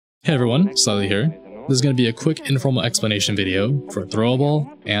Hey everyone, Slightly here. This is going to be a quick informal explanation video for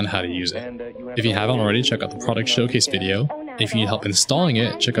ThrowaBall and how to use it. If you haven't already, check out the product showcase video. And if you need help installing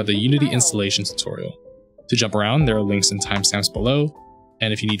it, check out the Unity installation tutorial. To jump around, there are links and timestamps below.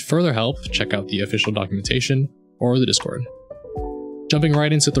 And if you need further help, check out the official documentation or the Discord. Jumping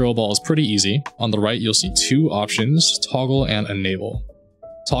right into ThrowaBall is pretty easy. On the right, you'll see two options, toggle and enable.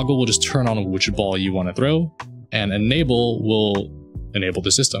 Toggle will just turn on which ball you want to throw, and enable will enable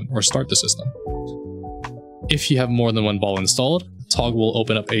the system or start the system. If you have more than one ball installed, toggle will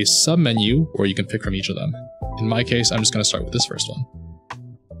open up a sub-menu where you can pick from each of them. In my case, I'm just going to start with this first one.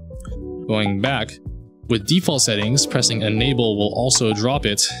 Going back, with default settings, pressing enable will also drop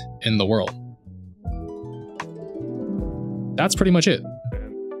it in the world. That's pretty much it.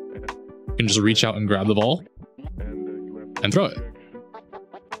 You can just reach out and grab the ball and throw it.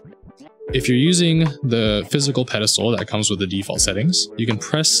 If you're using the physical pedestal that comes with the default settings, you can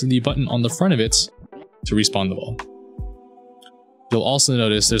press the button on the front of it to respawn the ball. You'll also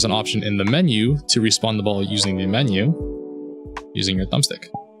notice there's an option in the menu to respawn the ball using the menu, using your thumbstick.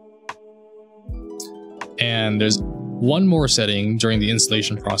 And there's one more setting during the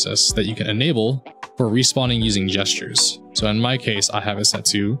installation process that you can enable for respawning using gestures. So in my case, I have it set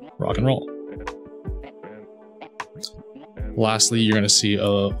to rock and roll. Lastly, you're going to see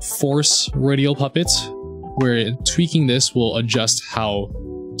a force radial puppet, where tweaking this will adjust how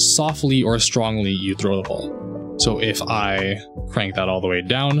softly or strongly you throw the ball. So if I crank that all the way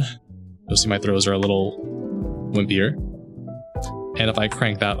down, you'll see my throws are a little wimpier. And if I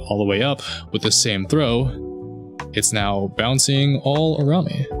crank that all the way up with the same throw, it's now bouncing all around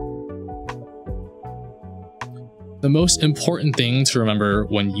me. The most important thing to remember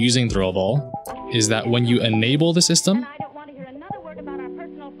when using ThrowaBall is that when you enable the system,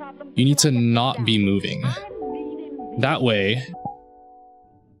 you need to not be moving. That way,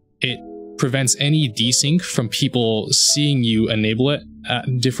 it prevents any desync from people seeing you enable it at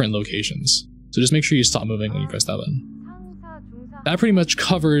different locations. So just make sure you stop moving when you press that button. That pretty much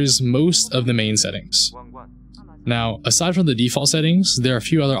covers most of the main settings. Now, aside from the default settings, there are a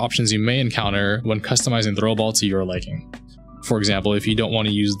few other options you may encounter when customizing ThrowaBall to your liking. For example, if you don't want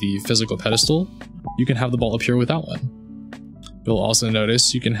to use the physical pedestal, you can have the ball appear without one. You'll also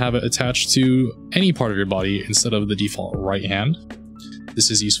notice you can have it attached to any part of your body instead of the default right hand.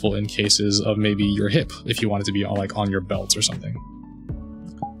 This is useful in cases of maybe your hip, if you want it to be on your belt or something.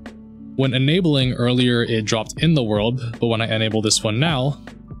 When enabling earlier, it dropped in the world, but when I enable this one now,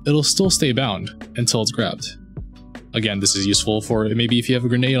 it'll still stay bound until it's grabbed. Again, this is useful for maybe if you have a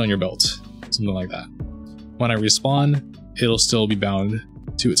grenade on your belt, something like that. When I respawn, it'll still be bound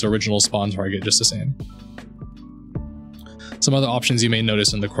to its original spawn target just the same. Some other options you may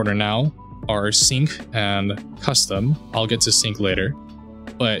notice in the corner now are sync and custom. I'll get to sync later.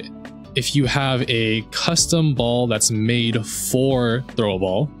 But if you have a custom ball that's made for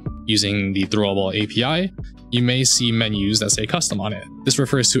ThrowaBall using the ThrowaBall API, you may see menus that say custom on it. This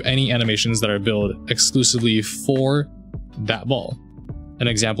refers to any animations that are built exclusively for that ball. An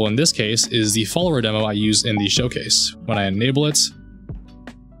example in this case is the follower demo I used in the showcase. When I enable it,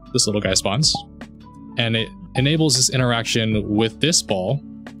 this little guy spawns, and it enables this interaction with this ball,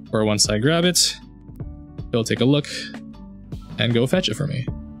 where once I grab it, he'll take a look and go fetch it for me.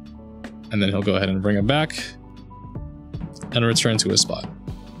 And then he'll go ahead and bring it back and return to his spot.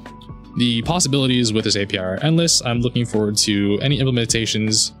 The possibilities with this API are endless. I'm looking forward to any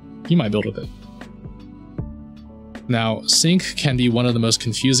implementations you might build with it. Now, sync can be one of the most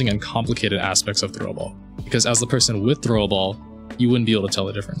confusing and complicated aspects of ThrowaBall, because as the person with ThrowaBall, you wouldn't be able to tell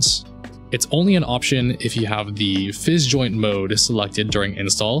the difference. It's only an option if you have the fizz joint mode selected during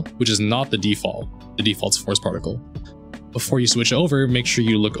install, which is not the default. The default's force particle. Before you switch over, make sure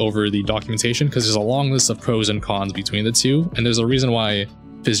you look over the documentation, because there's a long list of pros and cons between the two, and there's a reason why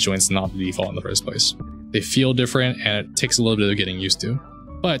fizz joint's not the default in the first place. They feel different and it takes a little bit of getting used to.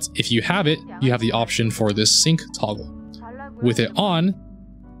 But if you have it, you have the option for this sync toggle. With it on,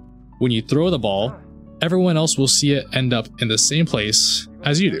 when you throw the ball, everyone else will see it end up in the same place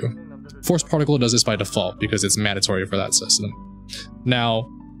as you do. Force particle does this by default because it's mandatory for that system. Now,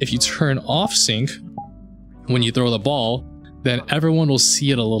 if you turn off sync when you throw the ball, then everyone will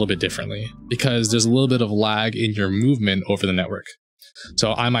see it a little bit differently because there's a little bit of lag in your movement over the network.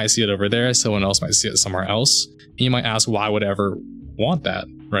 So I might see it over there, someone else might see it somewhere else. And you might ask, why would I ever want that,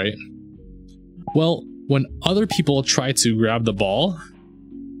 right? Well, when other people try to grab the ball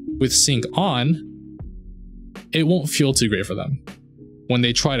with sync on, it won't feel too great for them. When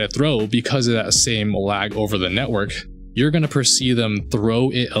they try to throw, because of that same lag over the network, you're going to perceive them throw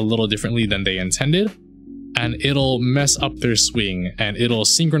it a little differently than they intended, and it'll mess up their swing and it'll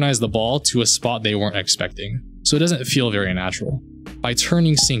synchronize the ball to a spot they weren't expecting. So it doesn't feel very natural. By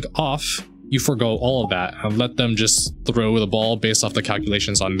turning sync off, you forgo all of that and let them just throw the ball based off the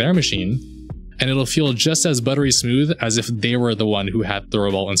calculations on their machine, and it'll feel just as buttery smooth as if they were the one who had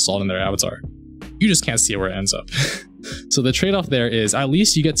ThrowaBall installed in their avatar. You just can't see where it ends up. So the trade-off there is at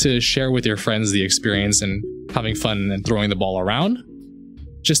least you get to share with your friends the experience and having fun and throwing the ball around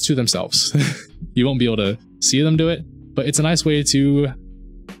just to themselves. You won't be able to see them do it, but it's a nice way to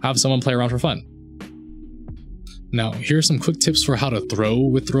have someone play around for fun. Now, here are some quick tips for how to throw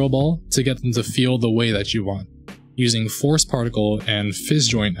with ThrowaBall to get them to feel the way that you want, using force particle and fizz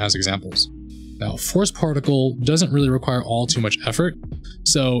joint as examples. Now, force particle doesn't really require all too much effort,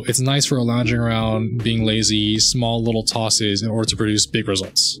 so it's nice for lounging around, being lazy, small little tosses in order to produce big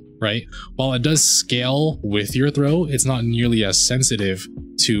results, right? While it does scale with your throw, it's not nearly as sensitive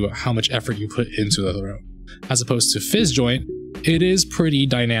to how much effort you put into the throw. As opposed to fizz joint, it is pretty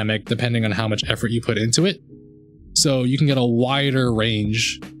dynamic depending on how much effort you put into it. So you can get a wider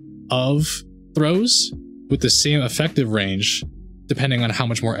range of throws with the same effective range depending on how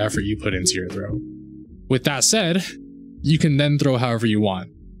much more effort you put into your throw. With that said, you can then throw however you want.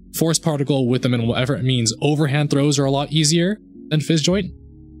 Force particle with the minimal effort means overhand throws are a lot easier than fizz joint.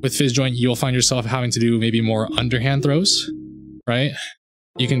 With fizz joint, you'll find yourself having to do maybe more underhand throws, right?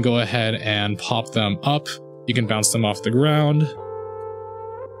 You can go ahead and pop them up. You can bounce them off the ground.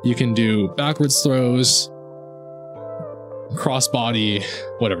 You can do backwards throws, crossbody,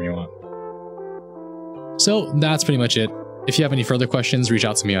 whatever you want. So that's pretty much it. If you have any further questions, reach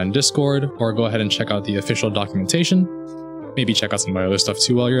out to me on Discord or go ahead and check out the official documentation. Maybe check out some of my other stuff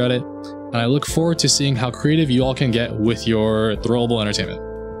too while you're at it. And I look forward to seeing how creative you all can get with your ThrowaBall entertainment.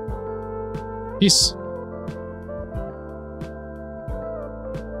 Peace.